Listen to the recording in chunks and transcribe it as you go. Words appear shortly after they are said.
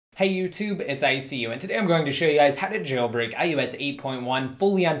Hey YouTube, it's ICU, and today I'm going to show you guys how to jailbreak iOS 8.1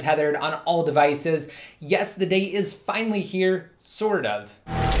 fully untethered on all devices. Yes, the day is finally here, sort of.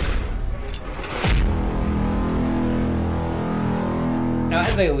 Now,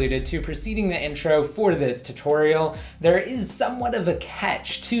 as I alluded to preceding the intro for this tutorial, there is somewhat of a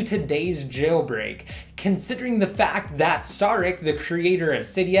catch to today's jailbreak, considering the fact that Sarek, the creator of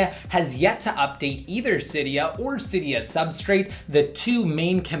Cydia, has yet to update either Cydia or Cydia Substrate, the two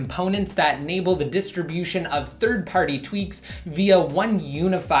main components that enable the distribution of third-party tweaks via one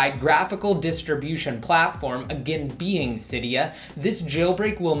unified graphical distribution platform, again being Cydia. This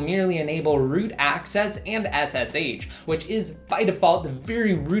jailbreak will merely enable root access and SSH, which is by default the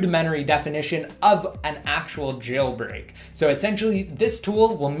very rudimentary definition of an actual jailbreak. So essentially, this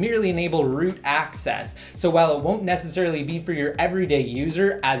tool will merely enable root access. So while it won't necessarily be for your everyday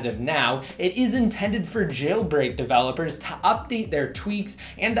user as of now, it is intended for jailbreak developers to update their tweaks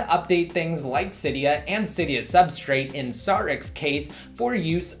and to update things like Cydia and Cydia Substrate in Sarek's case for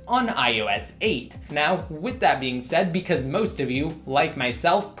use on iOS 8. Now, with that being said, because most of you, like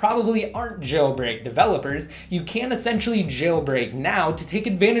myself, probably aren't jailbreak developers, you can essentially jailbreak now to take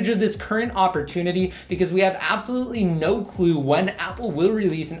advantage of this current opportunity, because we have absolutely no clue when Apple will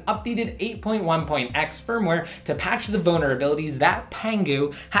release an updated 8.1.x firmware to patch the vulnerabilities that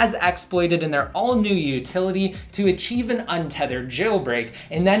Pangu has exploited in their all-new utility to achieve an untethered jailbreak.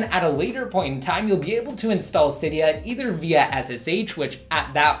 And then at a later point in time, you'll be able to install Cydia either via SSH, which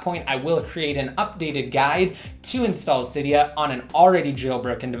at that point I will create an updated guide to install Cydia on an already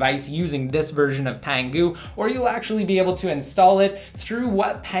jailbroken device using this version of Pangu, or you'll actually be able to install it through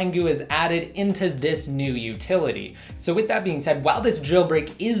what Pangu has added into this new utility. So with that being said, while this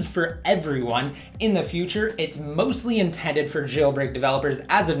jailbreak is for everyone, in the future, it's mostly intended for jailbreak developers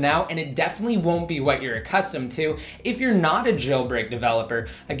as of now, and it definitely won't be what you're accustomed to if you're not a jailbreak developer.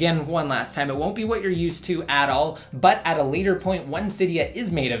 Again, one last time, it won't be what you're used to at all, but at a later point when Cydia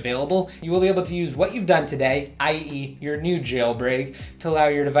is made available, you will be able to use what you've done today, i.e. your new jailbreak, to allow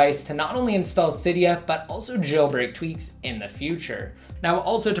your device to not only install Cydia, but also jailbreak tweaks in the future. Now,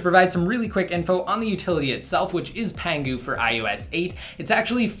 also to provide some really quick info on the utility itself, which is Pangu for iOS 8, it's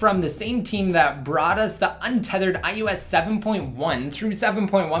actually from the same team that brought us the untethered iOS 7.1 through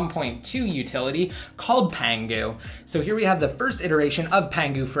 7.1.2 utility called Pangu. So here we have the first iteration of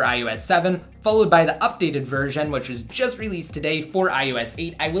Pangu for iOS 7, followed by the updated version, which was just released today for iOS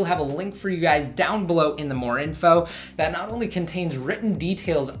 8. I will have a link for you guys down below in the more info that not only contains written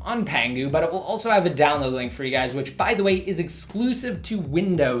details on Pangu, but it will also have a download link for you guys, which by the way is exclusive to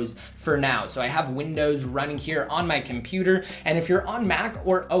Windows for now. So I have Windows running here on my computer, and if you're on Mac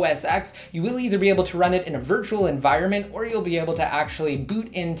or OS X, you will either be able to run it in a virtual environment, or you'll be able to actually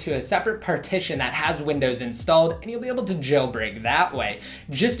boot into a separate partition that has Windows installed, and you'll be able to jailbreak that way.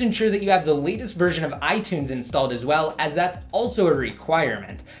 Just ensure that you have the latest version of iTunes installed as well, as that's also a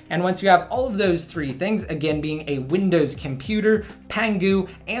requirement. And once you have all of those three things, again being a Windows computer, Pangu,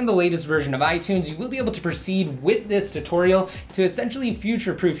 and the latest version of iTunes, you will be able to proceed with this tutorial to essentially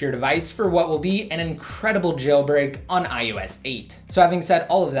future-proof your device for what will be an incredible jailbreak on iOS 8. So having said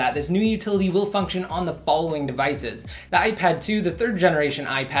all of that, this new utility will function on the following devices: the iPad 2, the 3rd generation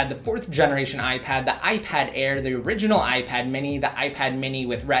iPad, the 4th generation iPad, the iPad Air, the original iPad mini, the iPad mini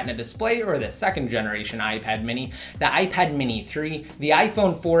with Retina display, or the 2nd generation iPad mini, the iPad mini 3, the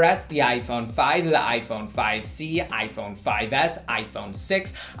iPhone 4S, the iPhone 5, the iPhone 5C, iPhone 5S, iPhone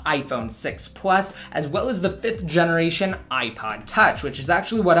 6, iPhone 6 Plus, as well as the 5th generation iPod Touch, which is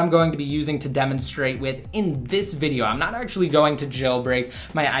actually what I'm going to be using to demonstrate with in this video. I'm not actually going to jailbreak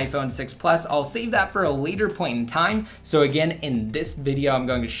my iPhone 6 Plus. I'll save that for a later point in time. So again, in this video, I'm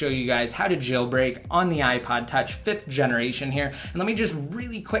going to show you guys how to jailbreak on the iPod Touch 5th generation here. And let me just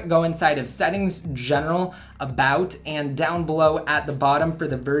really quick go inside of Settings, General, About, and down below at the bottom for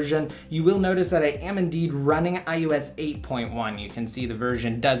the version, you will notice that I am indeed running iOS 8.1. You can see the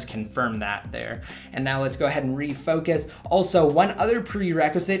version does confirm that there. And now let's go ahead and refocus. Also, one other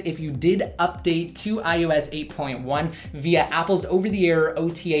prerequisite, if you did update to iOS 8.1 via Apple's over-the-air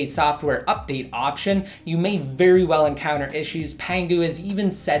OTA software update option, you may very well encounter issues. Pangu has even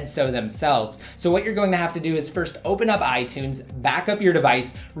said so themselves. So what you're going to have to do is first open up iTunes, back up your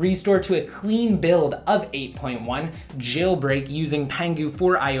device, restore to a clean build of 8.1, jailbreak using Pangu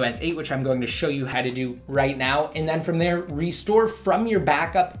for iOS 8, which I'm going to show you how to do right now. And then from there, restore from your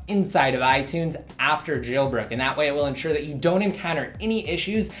backup inside of iTunes after jailbreak. And that way it will ensure that you don't encounter any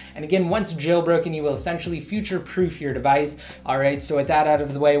issues. And again, once jailbroken, you will essentially future-proof your device. All right, so with that out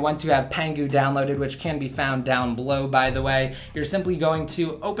of the way, once you have Pangu downloaded, which can be found down below, by the way, you're simply going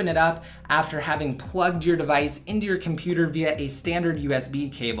to open it up after having plugged your device into your computer via a standard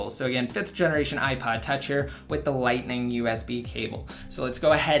USB cable. So again, 5th generation iPod Touch here with the Lightning USB cable. So let's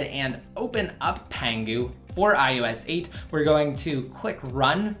go ahead and open up Pangu for iOS 8. We're going to click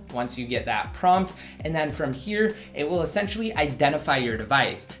run once you get that prompt, and then from here it will essentially identify your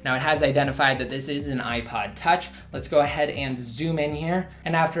device. Now it has identified that this is an iPod Touch. Let's go ahead and zoom in here,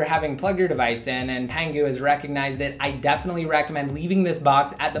 and after having plugged your device in and Pangu has recognized it, I definitely recommend leaving this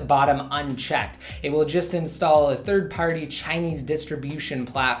box at the bottom unchecked. It will just install a third-party Chinese distribution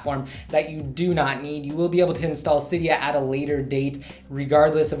platform that you do not need. You will be able to install Cydia at a later date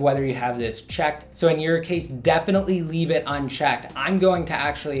regardless of whether you have this checked. So in your case, definitely leave it unchecked. I'm going to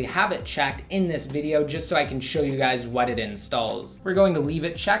actually have it checked in this video just so I can show you guys what it installs. We're going to leave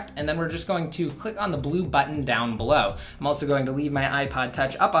it checked, and then we're just going to click on the blue button down below. I'm also going to leave my iPod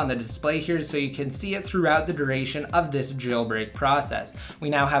Touch up on the display here so you can see it throughout the duration of this jailbreak process. We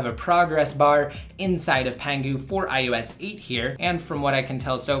now have a progress bar inside of Pangu for iOS 8 here, and from what I can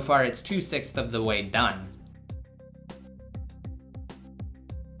tell so far, it's 2/6 of the way done.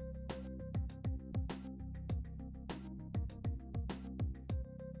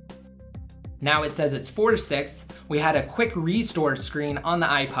 Now it says it's 4/6. We had a quick restore screen on the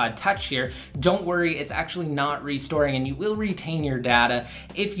iPod Touch here. Don't worry, it's actually not restoring, and you will retain your data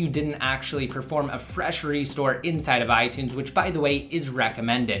if you didn't actually perform a fresh restore inside of iTunes, which by the way is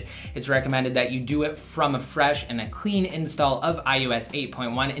recommended. It's recommended that you do it from a fresh and a clean install of iOS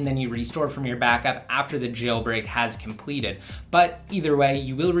 8.1, and then you restore from your backup after the jailbreak has completed. But either way,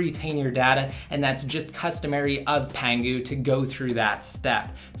 you will retain your data, and that's just customary of Pangu to go through that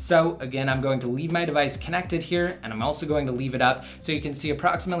step. So again, I'm going to leave my device connected here, and I'm also going to leave it up so you can see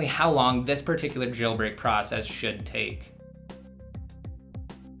approximately how long this particular jailbreak process should take.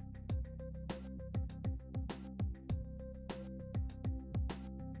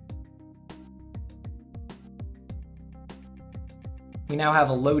 We now have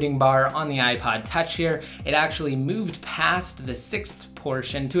a loading bar on the iPod Touch here. It actually moved past the 6th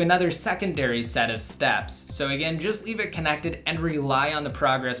portion to another secondary set of steps. So again, just leave it connected and rely on the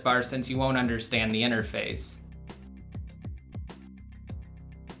progress bar since you won't understand the interface.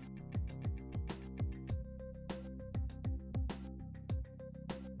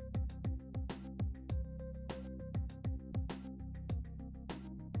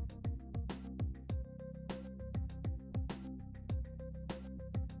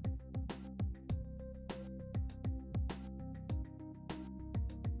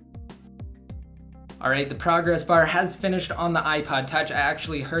 All right, the progress bar has finished on the iPod Touch. I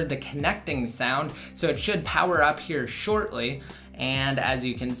actually heard the connecting sound, so it should power up here shortly. And as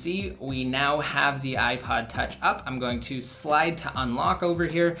you can see, we now have the iPod Touch up. I'm going to slide to unlock over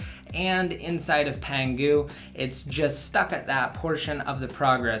here, and inside of Pangu, it's just stuck at that portion of the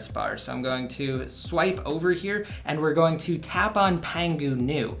progress bar. So I'm going to swipe over here, and we're going to tap on Pangu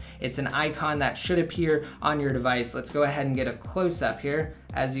New. It's an icon that should appear on your device. Let's go ahead and get a close-up here.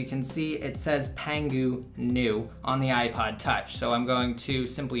 As you can see, it says Pangu New on the iPod Touch. So I'm going to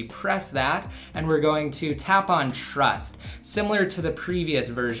simply press that, and we're going to tap on Trust, similar to the previous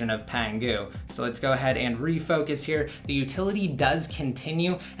version of Pangu. So let's go ahead and refocus here. The utility does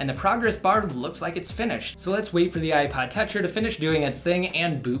continue, and the progress bar looks like it's finished. So let's wait for the iPod Touch here to finish doing its thing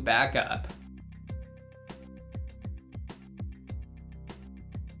and boot back up.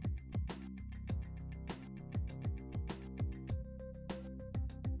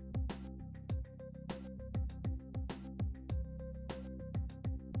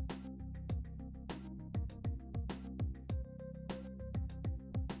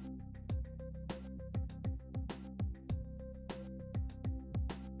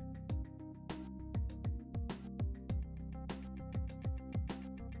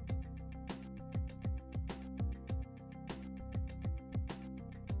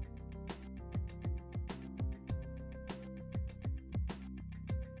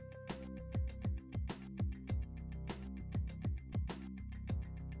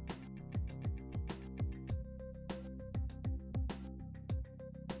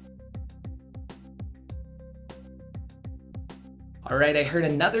 All right, I heard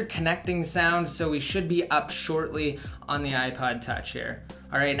another connecting sound, so we should be up shortly on the iPod Touch here.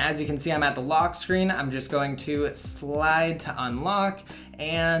 All right, and as you can see, I'm at the lock screen. I'm just going to slide to unlock,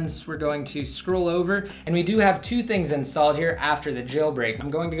 and we're going to scroll over, and we do have two things installed here after the jailbreak.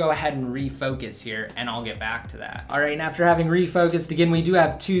 I'm going to go ahead and refocus here, and I'll get back to that. All right, and after having refocused, again, we do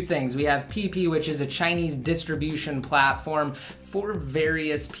have two things. We have PP, which is a Chinese distribution platform for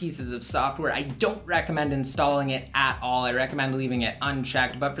various pieces of software. I don't recommend installing it at all. I recommend leaving it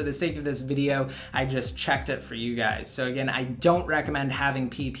unchecked, but for the sake of this video, I just checked it for you guys. So again, I don't recommend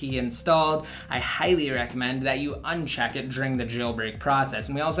having PP installed. I highly recommend that you uncheck it during the jailbreak process.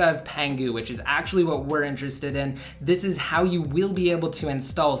 And we also have Pangu, which is actually what we're interested in. This is how you will be able to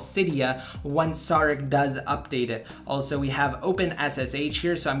install Cydia once Sarek does update it. Also, we have OpenSSH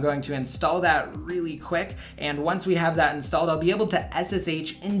here, so I'm going to install that really quick. And once we have that installed, I'll be able to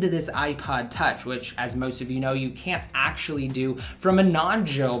SSH into this iPod Touch, which, as most of you know, you can't actually do from a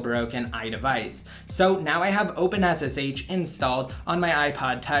non-jailbroken iDevice. So now I have OpenSSH installed on my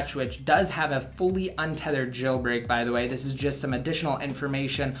iPod Touch, which does have a fully untethered jailbreak, by the way. This is just some additional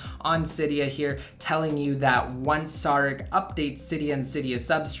information on Cydia here, telling you that once Sarek updates Cydia and Cydia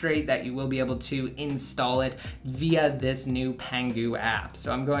Substrate, that you will be able to install it via this new Pangu app.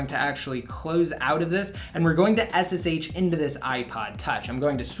 So I'm going to actually close out of this, and we're going to SSH into this iPod Touch. I'm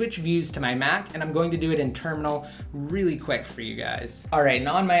going to switch views to my Mac, and I'm going to do it in terminal really quick for you guys. All right, and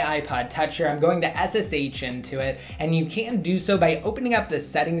on my iPod Touch here, I'm going to SSH into it, and you can do so by opening up the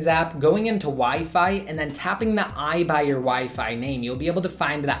settings app, going into Wi-Fi, and then tapping the I by your Wi-Fi name. You'll be able to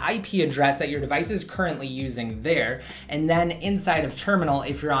find the IP address that your device is currently using there, and then inside of terminal,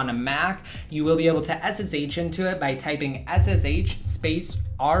 if you're on a Mac, you will be able to SSH into it by typing SSH space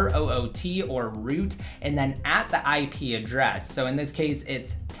ROOT or root, and then at the IP address. So in this case,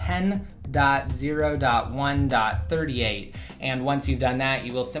 it's 10.0.1.38. And once you've done that,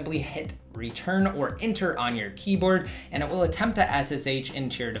 you will simply hit return or enter on your keyboard, and it will attempt to SSH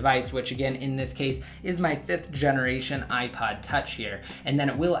into your device, which again, in this case, is my 5th generation iPod Touch here. And then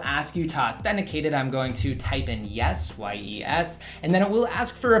it will ask you to authenticate it. I'm going to type in yes, Y-E-S, and then it will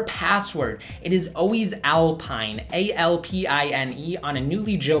ask for a password. It is always Alpine, A-L-P-I-N-E, on a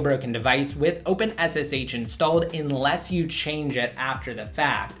newly jailbroken device with OpenSSH installed, unless you change it after the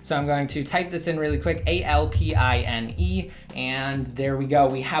fact. So I'm going to type this in really quick, A-L-P-I-N-E, and there we go.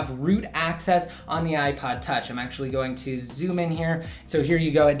 We have root access on the iPod Touch. I'm actually going to zoom in here. So here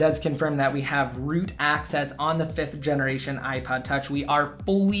you go. It does confirm that we have root access on the 5th generation iPod Touch. We are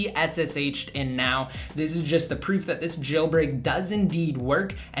fully SSH'd in now. This is just the proof that this jailbreak does indeed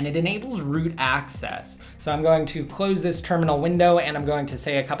work, and it enables root access. So I'm going to close this terminal window, and I'm going to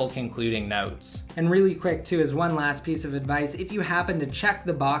say a couple concluding notes. And really quick too, as one last piece of advice, if you happen to check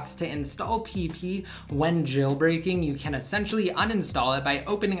the box to install PP when jailbreaking, you can essentially uninstall it by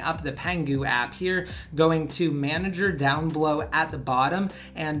opening up the Pangu app here, going to Manager down below at the bottom,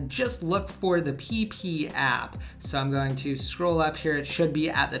 and just look for the PP app. So I'm going to scroll up here. It should be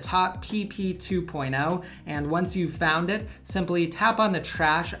at the top, PP 2.0, and once you've found it, simply tap on the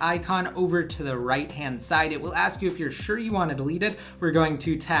trash icon over to the right-hand side. It will ask you if you're sure you want to delete it. We're going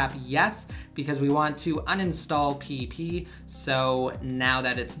to tap yes, because we want to uninstall PP. So now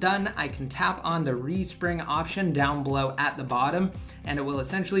that it's done, I can tap on the respring option down below at the bottom, and it will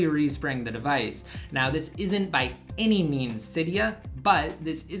essentially respring the device. Now, this isn't by any means Cydia, but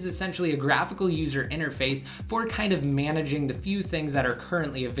this is essentially a graphical user interface for kind of managing the few things that are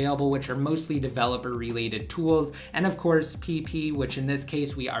currently available, which are mostly developer related tools, and of course PP, which in this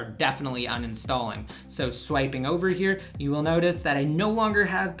case we are definitely uninstalling. So swiping over here, you will notice that I no longer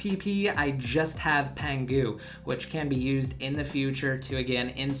have PP, I just have Pangu, which can be used in the future to again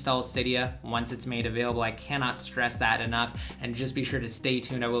install Cydia once it's made available. I cannot stress that enough, and just be sure to stay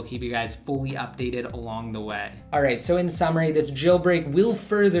tuned. I will keep you guys fully updated along the way. All right, so in summary, this jailbreak will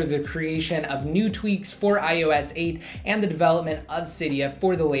further the creation of new tweaks for iOS 8 and the development of Cydia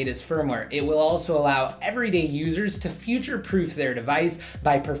for the latest firmware. It will also allow everyday users to future-proof their device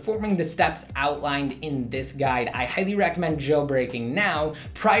by performing the steps outlined in this guide. I highly recommend jailbreaking now,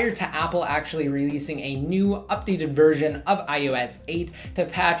 prior to Apple actually releasing a new updated version of iOS 8 to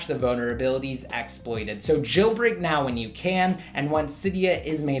patch the vulnerabilities exploited. So jailbreak now when you can, and once Cydia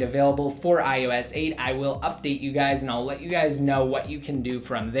is made available for iOS 8, I will update you guys, and I'll let you guys know what you can do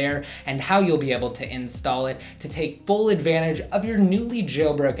from there and how you'll be able to install it to take full advantage of your newly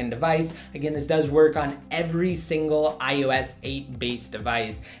jailbroken device. Again, this does work on every single iOS 8 based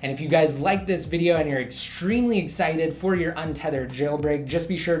device. And if you guys like this video and you're extremely excited for your untethered jailbreak, just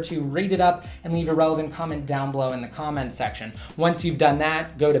be sure to rate it up and leave a relevant comment down below in the comment section. Once you've done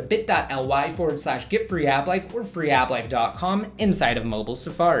that, go to bit.ly/getfreeapplife or freeapplife.com inside of mobile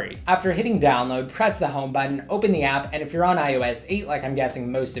Safari. After hitting download, press the home button, open open the app, and if you're on iOS 8, like I'm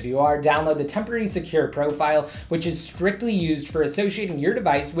guessing most of you are, download the temporary secure profile, which is strictly used for associating your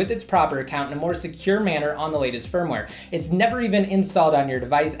device with its proper account in a more secure manner on the latest firmware. It's never even installed on your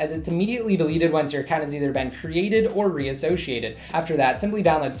device, as it's immediately deleted once your account has either been created or reassociated. After that, simply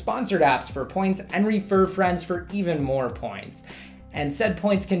download sponsored apps for points and refer friends for even more points. And said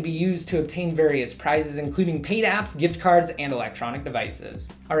points can be used to obtain various prizes, including paid apps, gift cards, and electronic devices.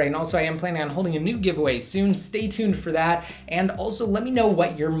 All right, and also I am planning on holding a new giveaway soon. Stay tuned for that. And also let me know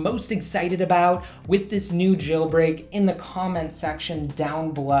what you're most excited about with this new jailbreak in the comment section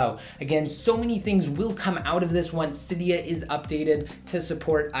down below. Again, so many things will come out of this once Cydia is updated to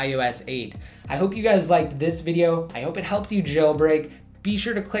support iOS 8. I hope you guys liked this video. I hope it helped you jailbreak. Be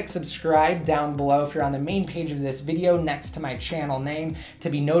sure to click subscribe down below if you're on the main page of this video next to my channel name to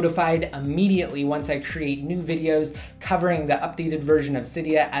be notified immediately once I create new videos covering the updated version of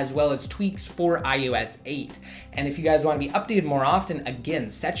Cydia as well as tweaks for iOS 8. And if you guys want to be updated more often, again,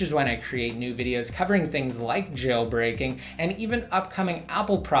 such as when I create new videos covering things like jailbreaking and even upcoming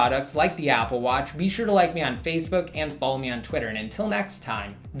Apple products like the Apple Watch, be sure to like me on Facebook and follow me on Twitter. And until next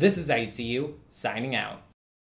time, this is ICU signing out.